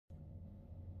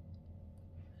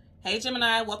Hey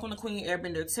Gemini, welcome to Queen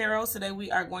Airbender Tarot. Today we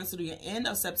are going to do your end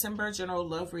of September general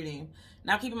love reading.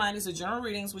 Now keep in mind these are general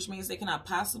readings, which means they cannot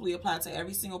possibly apply to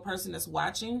every single person that's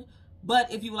watching.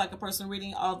 But if you would like a personal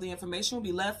reading, all of the information will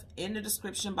be left in the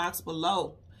description box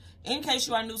below. In case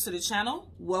you are new to the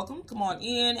channel, welcome, come on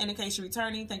in. And in case you're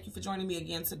returning, thank you for joining me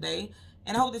again today.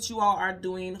 And I hope that you all are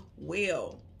doing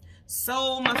well.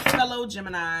 So my fellow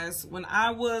Geminis, when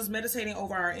I was meditating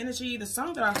over our energy, the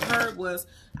song that I heard was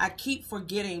I Keep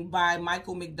Forgetting by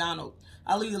Michael McDonald.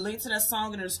 I'll leave the link to that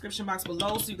song in the description box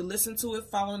below so you can listen to it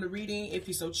following the reading if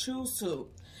you so choose to.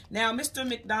 Now, Mr.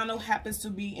 McDonald happens to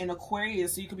be in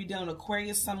Aquarius, so you could be dealing with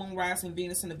Aquarius, Sun, Moon, Rising,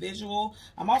 Venus individual.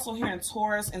 I'm also hearing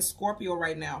Taurus and Scorpio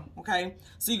right now, okay?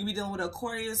 So you could be dealing with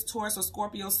Aquarius, Taurus, or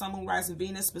Scorpio, Sun, Moon, Rising,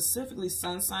 Venus, specifically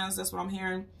sun signs. That's what I'm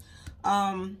hearing.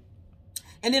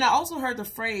 And then I also heard the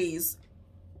phrase,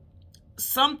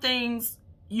 some things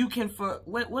you can,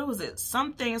 what was it?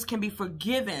 Some things can be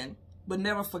forgiven, but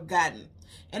never forgotten.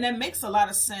 And that makes a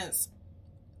lot of sense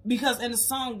because in the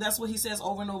song, that's what he says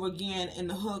over and over again in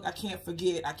the hook, I can't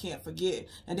forget, I can't forget.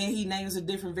 And then he names a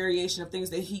different variation of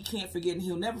things that he can't forget and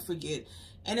he'll never forget.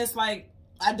 And it's like,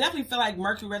 I definitely feel like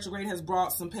Mercury retrograde has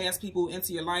brought some past people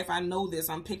into your life. I know this,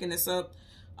 I'm picking this up.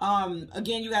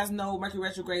 Again, you guys know Mercury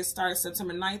retrograde starts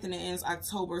September 9th and it ends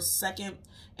October 2nd.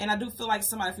 And I do feel like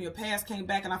somebody from your past came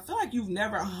back and I feel like you've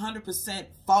never 100%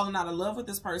 fallen out of love with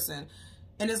this person.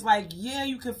 And it's like, yeah,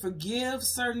 you can forgive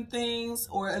certain things,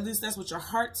 or at least that's what your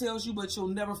heart tells you, but you'll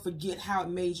never forget how it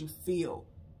made you feel.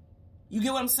 You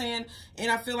get what I'm saying? And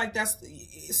I feel like that's,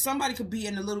 somebody could be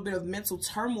in a little bit of mental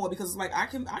turmoil because it's like, I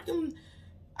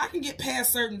can get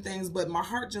past certain things, but my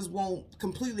heart just won't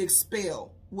completely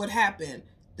expel what happened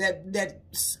that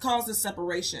causes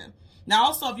separation. Now,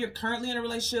 also, if you're currently in a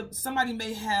relationship, somebody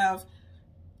may have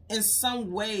in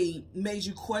some way made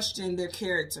you question their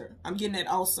character. I'm getting that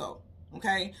also.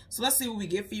 Okay, so let's see what we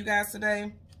get for you guys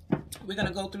today. We're going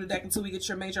to go through the deck until we get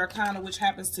your major arcana, which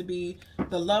happens to be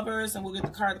the Lovers, and we'll get the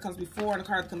card that comes before and the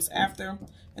card that comes after,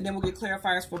 and then we'll get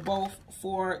clarifiers for both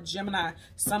for Gemini,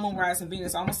 Sun, Moon, Rising,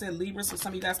 Venus. I almost said Libra, so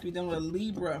some of you guys could be dealing with a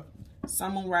Libra,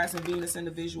 Sun, Moon, Rising, Venus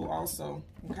individual also.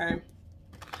 Okay,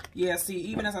 yeah, see,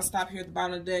 even as I stop here at the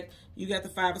bottom of the deck, you got the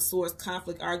Five of Swords,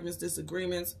 conflict, arguments,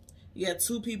 disagreements. You got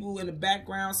two people in the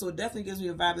background, so it definitely gives me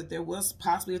a vibe that there was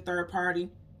possibly a third party.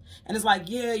 And it's like,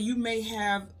 yeah, you may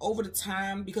have over the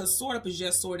time, because sword up is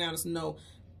yes, sword down is no.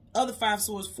 Other Five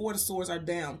Swords, Four of Swords are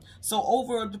down. So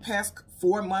over the past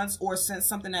 4 months or since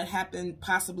something that happened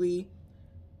possibly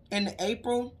in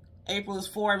April is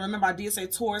 4. Remember, I did say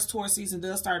Taurus season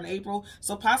does start in April.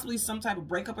 So possibly some type of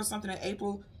breakup or something in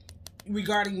April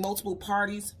regarding multiple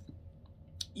parties.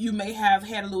 You may have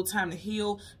had a little time to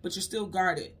heal, but you're still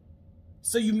guarded.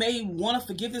 So you may want to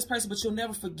forgive this person, but you'll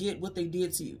never forget what they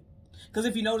did to you. Because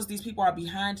if you notice, these people are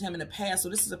behind him in the past. So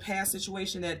this is a past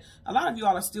situation that a lot of you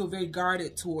all are still very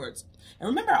guarded towards. And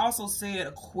remember, I also said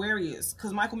Aquarius,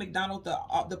 because Michael McDonald,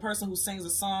 the person who sings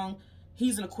the song,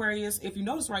 he's an Aquarius. If you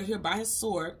notice right here by his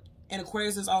sword, and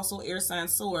Aquarius is also air sign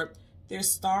sword,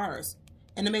 there's stars.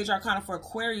 And the major arcana for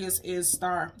Aquarius is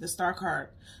star, the star card.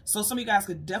 So some of you guys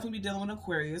could definitely be dealing with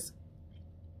Aquarius.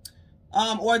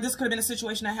 Or this could have been a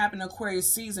situation that happened in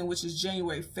Aquarius season, which is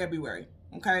January, February.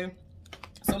 Okay.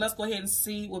 So let's go ahead and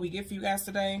see what we get for you guys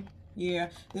today. Yeah,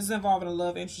 this is involving a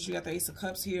love interest. You got the Ace of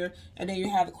Cups here, and then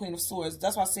you have the Queen of Swords.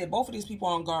 That's why I said both of these people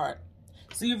are on guard.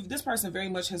 So this person very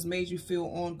much has made you feel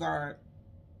on guard.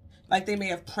 Like they may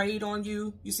have preyed on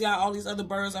you. You see how all these other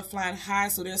birds are flying high,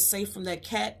 so they're safe from that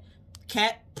cat,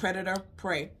 predator,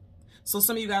 prey. So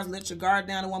some of you guys let your guard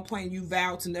down at one point and you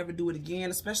vowed to never do it again,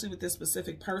 especially with this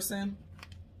specific person.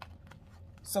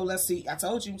 So let's see. I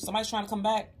told you, somebody's trying to come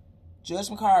back.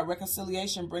 Judgment card,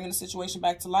 reconciliation, bringing the situation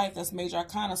back to life. That's major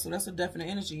arcana, so that's a definite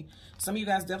energy. Some of you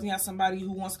guys definitely have somebody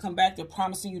who wants to come back. They're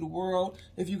promising you the world.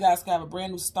 If you guys have a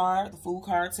brand new start, the Fool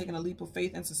card, taking a leap of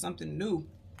faith into something new.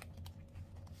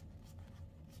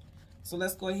 So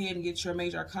let's go ahead and get your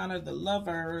major arcana, the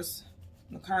Lovers,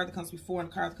 the card that comes before and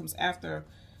the card that comes after.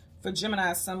 For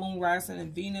Gemini, Sun, Moon, Rising,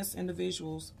 and Venus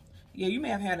individuals. Yeah, you may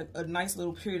have had a nice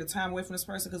little period of time away from this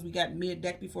person because we got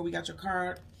mid-deck before we got your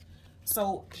card.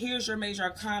 So here's your major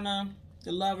arcana,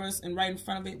 the Lovers, and right in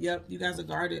front of it, yep, you guys are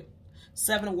guarded.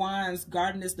 Seven of Wands,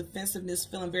 guardedness, defensiveness,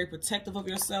 feeling very protective of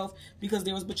yourself because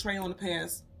there was betrayal in the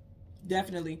past.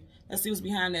 Definitely. Let's see what's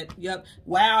behind that. Yep.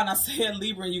 Wow, and I said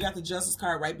Libra, and you got the Justice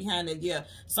card right behind it. Yeah.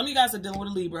 Some of you guys are dealing with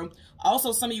a Libra.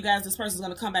 Also, some of you guys, this person's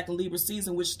going to come back in Libra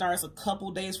season, which starts a couple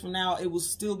days from now. It will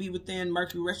still be within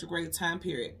Mercury retrograde time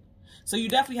period. So you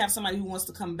definitely have somebody who wants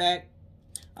to come back.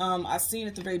 I seen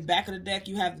at the very back of the deck,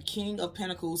 you have the King of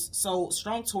Pentacles. So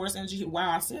strong Taurus energy.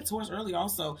 Wow, I said Taurus earlier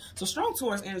also. So strong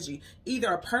Taurus energy, either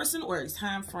a person or a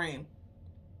time frame.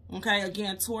 Okay,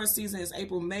 again, Taurus season is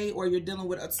April, May, or you're dealing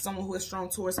with someone who has strong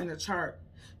Taurus in their chart.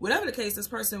 Whatever the case, this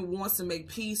person wants to make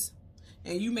peace,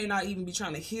 and you may not even be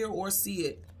trying to hear or see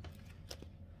it.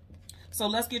 So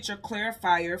let's get your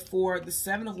clarifier for the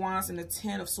 7 of Wands and the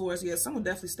 10 of Swords. Yeah, someone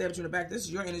definitely stabbed you in the back. This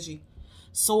is your energy.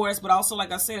 Swords, but also,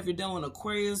 like I said, if you're dealing with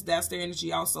Aquarius, that's their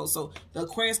energy also. So the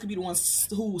Aquarius could be the one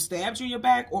who stabbed you in your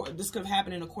back, or this could have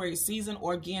happened in Aquarius season,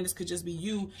 or again, this could just be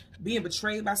you being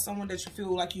betrayed by someone that you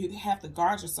feel like you have to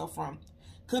guard yourself from.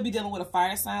 Could be dealing with a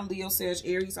fire sign, Leo, Sag,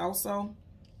 Aries also.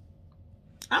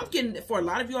 I'm getting, for a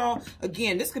lot of y'all,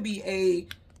 again, this could be a,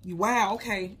 wow,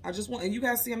 okay, I just want, and you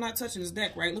guys see I'm not touching this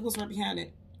deck, right? Look what's right behind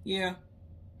it. Yeah.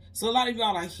 So a lot of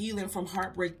y'all are healing from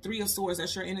heartbreak. 3 of Swords,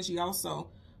 that's your energy also.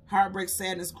 Heartbreak,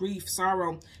 sadness, grief,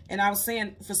 sorrow. And I was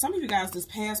saying, for some of you guys, this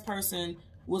past person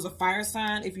was a fire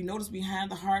sign. If you notice behind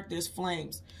the heart, there's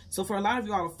flames. So for a lot of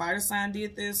y'all, a fire sign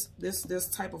did this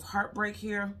type of heartbreak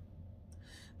here.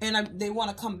 And they want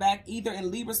to come back either in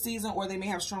Libra season, or they may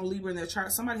have strong Libra in their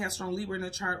chart. Somebody has strong Libra in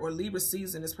their chart, or Libra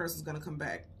season, this person's going to come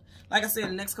back. Like I said,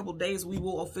 in the next couple of days, we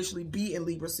will officially be in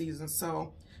Libra season.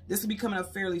 So this will be coming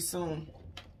up fairly soon.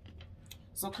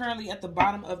 So currently at the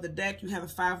bottom of the deck, you have a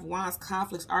 5 of Wands,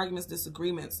 conflicts, arguments,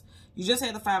 disagreements. You just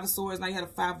had the 5 of Swords. Now you had a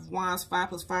 5 of Wands. 5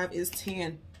 plus 5 is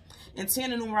 10. And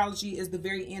 10 in numerology is the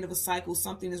very end of a cycle.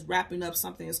 Something is wrapping up.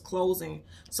 Something is closing.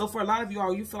 So for a lot of you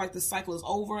all, you feel like the cycle is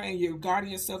over and you're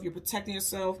guarding yourself. You're protecting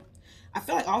yourself. I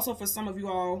feel like also for some of you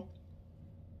all,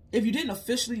 if you didn't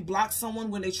officially block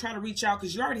someone when they try to reach out,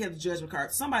 because you already have the Judgment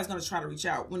card, somebody's going to try to reach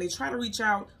out. When they try to reach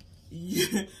out,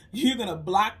 you're going to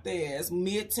block theirs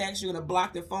mid-text. You're going to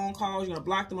block their phone calls. You're going to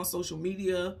block them on social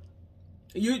media.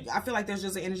 I feel like there's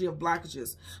just an energy of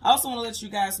blockages. I also want to let you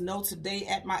guys know today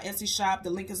at my Etsy shop, the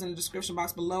link is in the description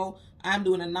box below, I'm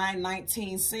doing a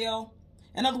 $9.19 sale.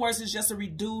 In other words, it's just a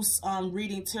reduced tarot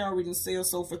reading sale.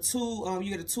 So for 2, you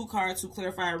get a 2-card, 2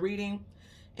 clarifier reading,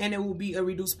 and it will be a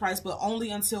reduced price, but only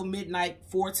until midnight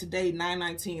for today,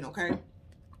 $9.19, okay?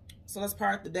 So let's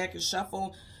part the deck and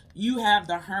shuffle. You have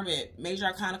the Hermit, major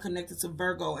arcana connected to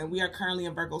Virgo, and we are currently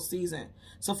in Virgo season.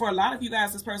 So for a lot of you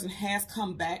guys, this person has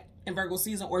come back in Virgo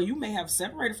season, or you may have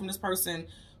separated from this person,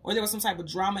 or there was some type of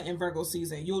drama in Virgo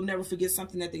season. You'll never forget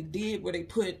something that they did where there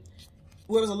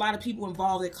was a lot of people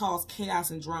involved that caused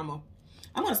chaos and drama.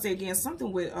 I'm going to say again,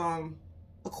 something with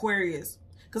Aquarius.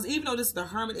 Because even though this is the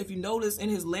Hermit, if you notice in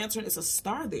his lantern, it's a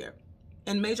star there.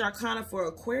 And major arcana for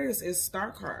Aquarius is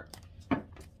star card.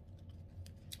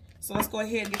 So let's go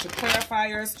ahead and get your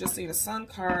clarifiers. Just seeing the Sun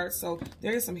card. So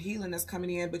there is some healing that's coming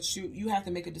in, but you have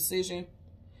to make a decision.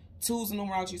 2s in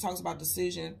numerology talks about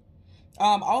decision.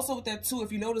 Also with that 2,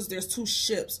 if you notice, there's 2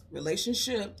 ships.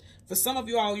 Relationship. For some of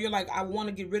you all, you're like, I want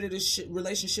to get rid of this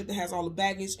relationship that has all the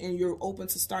baggage, and you're open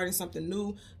to starting something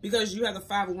new because you have the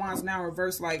 5 of Wands now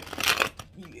reversed. Like,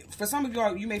 for some of you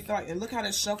all, you may feel like, and look how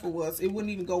that shuffle was, it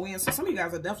wouldn't even go in. So some of you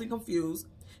guys are definitely confused.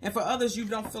 And for others, you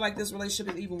don't feel like this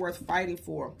relationship is even worth fighting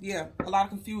for. Yeah, a lot of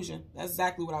confusion. That's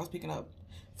exactly what I was picking up.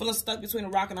 Feeling stuck between a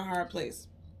rock and a hard place.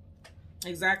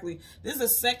 Exactly. This is the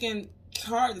second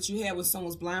card that you had when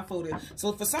someone's blindfolded.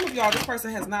 So for some of y'all, this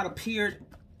person has not appeared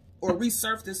or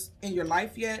resurfaced in your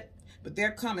life yet, but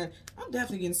they're coming. I'm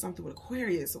definitely getting something with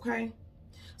Aquarius, okay?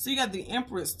 So you got the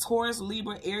Empress, Taurus,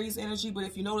 Libra, Aries energy, but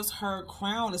if you notice, her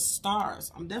crown is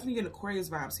stars. I'm definitely getting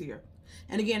Aquarius vibes here.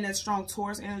 And again, that strong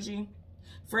Taurus energy.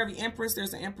 For every Empress,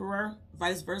 there's an Emperor,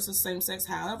 vice versa, same sex,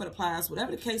 however it applies.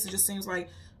 Whatever the case, it just seems like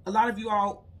a lot of you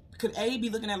all could be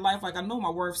looking at life like, I know my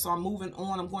worth, so I'm moving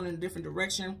on. I'm going in a different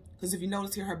direction. Because if you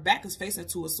notice here, her back is facing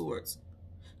 2 of Swords.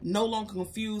 No longer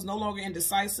confused, no longer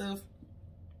indecisive.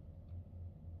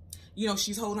 You know,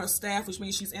 she's holding her staff, which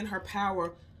means she's in her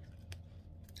power.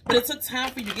 But it took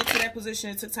time for you to get to that position.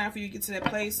 It took time for you to get to that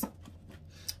place.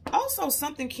 Also,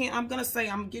 something I'm going to say,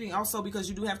 I'm getting also, because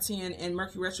you do have 10 and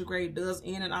Mercury retrograde does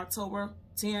end in October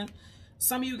 10.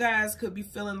 Some of you guys could be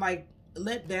feeling like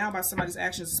let down by somebody's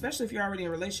actions, especially if you're already in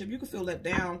a relationship. You could feel let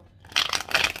down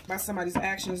by somebody's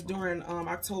actions during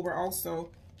October also.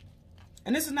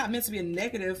 And this is not meant to be a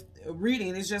negative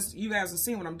reading. It's just, you guys are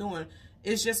seeing what I'm doing.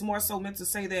 It's just more so meant to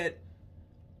say that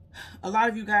a lot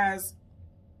of you guys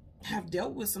have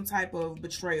dealt with some type of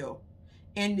betrayal.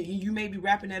 And you may be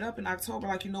wrapping that up in October,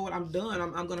 like, you know what, I'm done.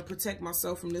 I'm going to protect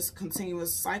myself from this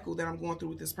continuous cycle that I'm going through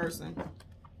with this person.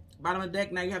 Bottom of the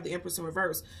deck, now you have the Empress in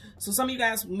reverse. So some of you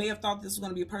guys may have thought this was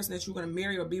going to be a person that you're going to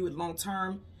marry or be with long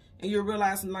term. And you're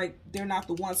realizing, like, they're not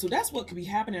the one. So that's what could be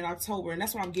happening in October. And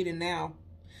that's what I'm getting now.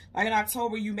 Like, in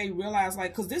October, you may realize,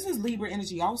 like, because this is Libra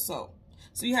energy also.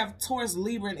 So you have Taurus,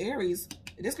 Libra, and Aries.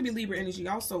 This could be Libra energy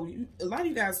also. A lot of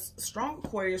you guys, strong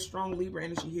Aquarius, strong Libra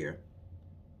energy here.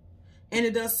 And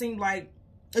it does seem like,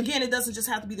 again, it doesn't just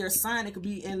have to be their sign. It could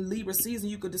be in Libra season.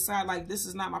 You could decide, like, this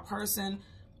is not my person.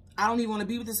 I don't even want to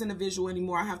be with this individual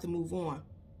anymore. I have to move on.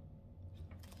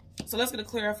 So let's get a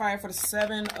clarifier for the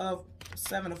Seven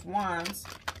of Wands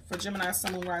for Gemini,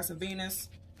 Sun, Moon, Rising, Venus.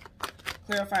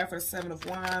 Clarifier for the Seven of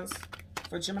Wands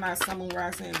for Gemini, Sun, Moon,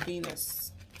 Rising, and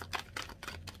Venus.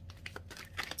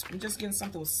 I'm just getting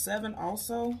something with 7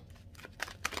 also.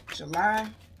 July.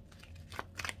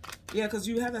 Yeah, because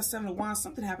you have that 7 of Wands.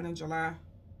 Something happened in July.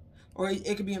 Or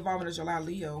it could be involving a July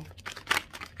Leo.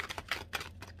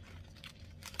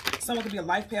 Someone could be a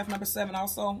life path number 7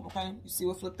 also. Okay, you see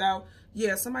what flipped out?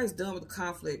 Yeah, somebody's done with the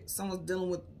conflict. Someone's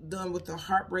done with the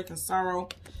heartbreak and sorrow.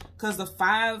 Because the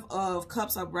 5 of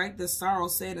Cups upright, this sorrow,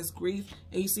 sadness, grief.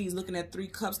 And you see he's looking at 3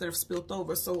 cups that have spilled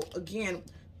over. So again,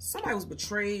 somebody was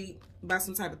betrayed by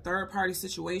some type of third-party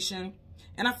situation.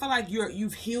 And I feel like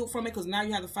you've healed from it because now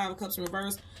you have the 5 of Cups in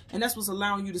reverse. And that's what's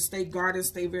allowing you to stay guarded,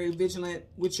 stay very vigilant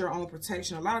with your own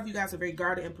protection. A lot of you guys are very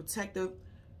guarded and protective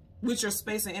with your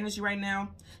space and energy right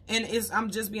now. And I'm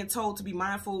just being told to be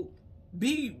mindful,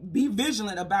 be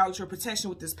vigilant about your protection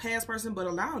with this past person, but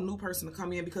allow a new person to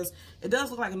come in, because it does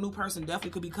look like a new person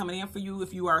definitely could be coming in for you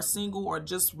if you are single or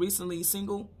just recently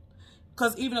single.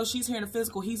 Because even though she's here in the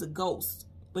physical, he's a ghost,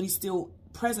 but he's still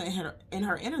present in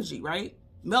her energy, right?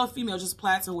 Male or female, just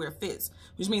applies to where it fits,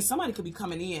 which means somebody could be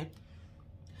coming in.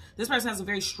 This person has a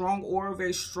very strong aura,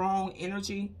 very strong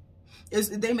energy.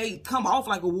 They may come off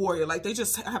like a warrior, like they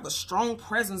just have a strong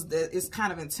presence that is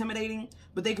kind of intimidating,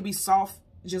 but they could be soft,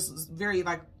 just very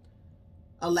like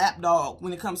a lap dog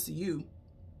when it comes to you.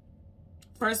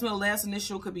 First, middle, last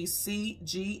initial could be C,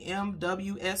 G, M,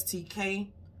 W, S, T, K,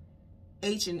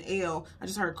 H, and L. I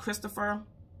just heard Christopher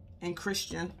and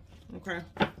Christian. Okay.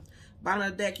 Bottom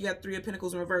of the deck, you got 3 of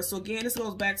Pentacles in reverse. So again, this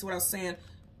goes back to what I was saying.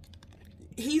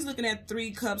 He's looking at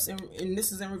 3 cups, and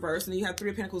this is in reverse, and you have 3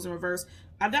 of Pentacles in reverse.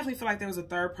 I definitely feel like there was a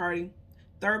third party.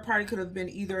 Third party could have been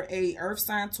either a earth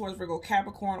sign, Taurus, Virgo,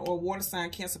 Capricorn, or water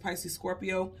sign, Cancer, Pisces,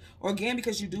 Scorpio. Or again,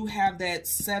 because you do have that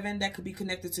 7 that could be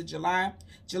connected to July.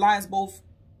 July is both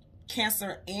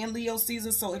Cancer and Leo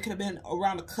season, so it could have been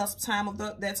around the cusp time of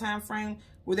that time frame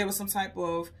where there was some type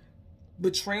of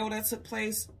betrayal that took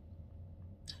place.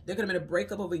 There could have been a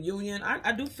breakup of a union.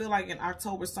 I do feel like in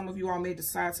October, some of you all may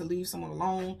decide to leave someone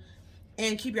alone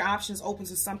and keep your options open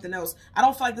to something else. I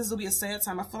don't feel like this will be a sad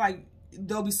time. I feel like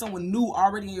there'll be someone new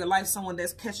already in your life, someone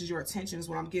that catches your attention is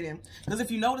what I'm getting. Because if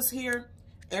you notice here,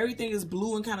 everything is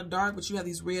blue and kind of dark, but you have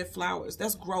these red flowers.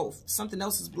 That's growth. Something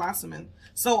else is blossoming.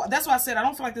 So that's why I said I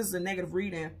don't feel like this is a negative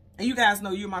reading. And you guys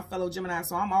know you're my fellow Gemini,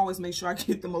 so I'm always make sure I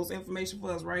get the most information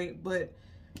for us, right? But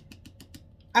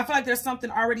I feel like there's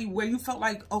something already where you felt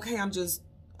like, okay,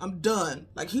 I'm done.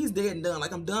 Like, he's dead and done.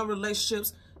 Like, I'm done with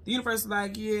relationships. The universe is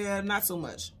like, yeah, not so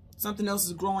much. Something else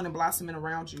is growing and blossoming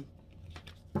around you.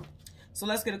 So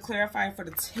let's get a clarifier for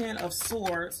the 10 of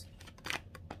Swords.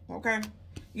 Okay.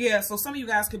 Yeah, so some of you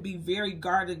guys could be very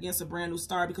guarded against a brand new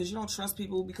start because you don't trust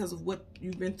people because of what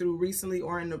you've been through recently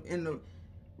or in the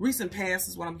recent past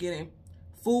is what I'm getting.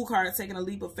 Fool card, taking a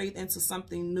leap of faith into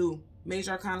something new.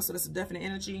 Major Arcana, so that's a definite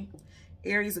energy.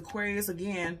 Aries, Aquarius,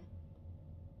 again.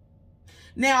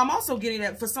 Now, I'm also getting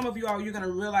that for some of you all, you're going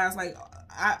to realize, like,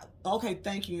 okay,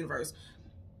 thank you, universe.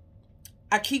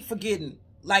 I keep forgetting.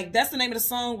 Like, that's the name of the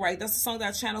song, right? That's the song that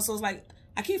I channel. So it's like,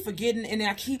 I keep forgetting, and then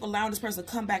I keep allowing this person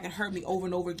to come back and hurt me over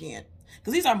and over again.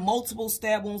 Because these are multiple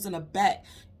stab wounds in the back.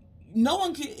 No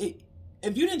one can,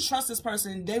 if you didn't trust this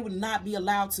person, they would not be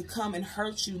allowed to come and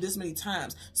hurt you this many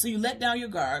times. So you let down your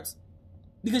guards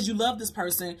because you love this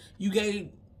person. You gave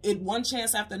it one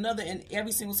chance after another, and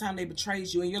every single time they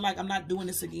betrayed you, and you're like, I'm not doing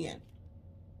this again.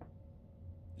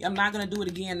 I'm not going to do it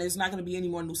again. There's not going to be any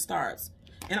more new starts.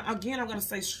 And again, I'm going to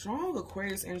say strong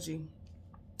Aquarius energy.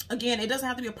 Again, it doesn't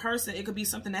have to be a person. It could be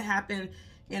something that happened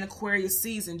in Aquarius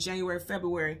season, January,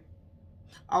 February.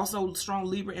 Also, strong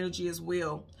Libra energy as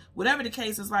well. Whatever the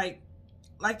case is, like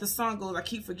the song goes, I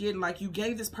keep forgetting. Like, you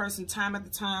gave this person time after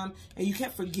time, and you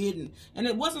kept forgetting. And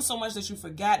it wasn't so much that you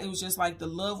forgot. It was just like the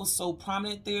love was so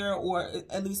prominent there, or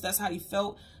at least that's how you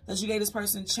felt, that you gave this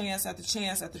person chance after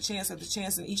chance after chance after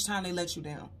chance, and each time they let you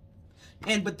down.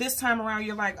 But this time around,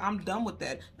 you're like, I'm done with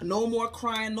that. No more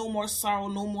crying, no more sorrow,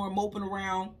 no more moping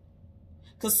around.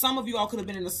 Because some of you all could have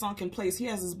been in a sunken place. He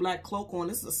has his black cloak on.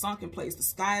 This is a sunken place. The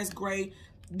sky is gray.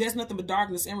 There's nothing but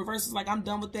darkness. In reverse, it's like, I'm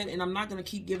done with that, and I'm not going to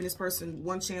keep giving this person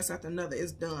one chance after another.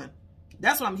 It's done.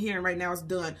 That's what I'm hearing right now. It's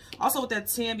done. Also with that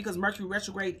 10, because Mercury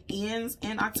retrograde ends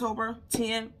in October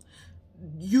 10,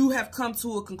 you have come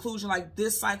to a conclusion like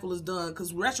this cycle is done,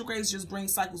 because retrogrades just bring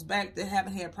cycles back that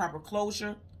haven't had proper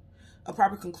closure, a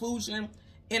proper conclusion.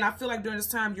 And I feel like during this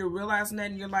time you're realizing that,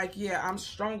 and you're like, yeah, I'm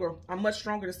stronger. I'm much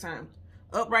stronger this time.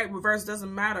 Upright, reverse,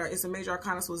 doesn't matter. It's a major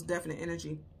arcana, so it's definite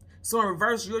energy. So in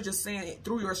reverse, you're just saying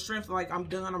through your strength, like, I'm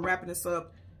done, I'm wrapping this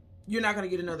up. You're not going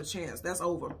to get another chance. That's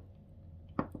over.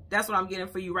 That's what I'm getting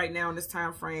for you right now in this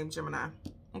time frame, Gemini.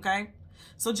 Okay?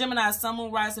 So Gemini, Sun,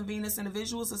 Moon, Rising, Venus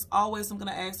individuals, as always, I'm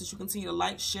going to ask that you continue to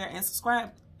like, share, and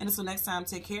subscribe. And until next time,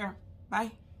 take care.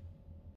 Bye.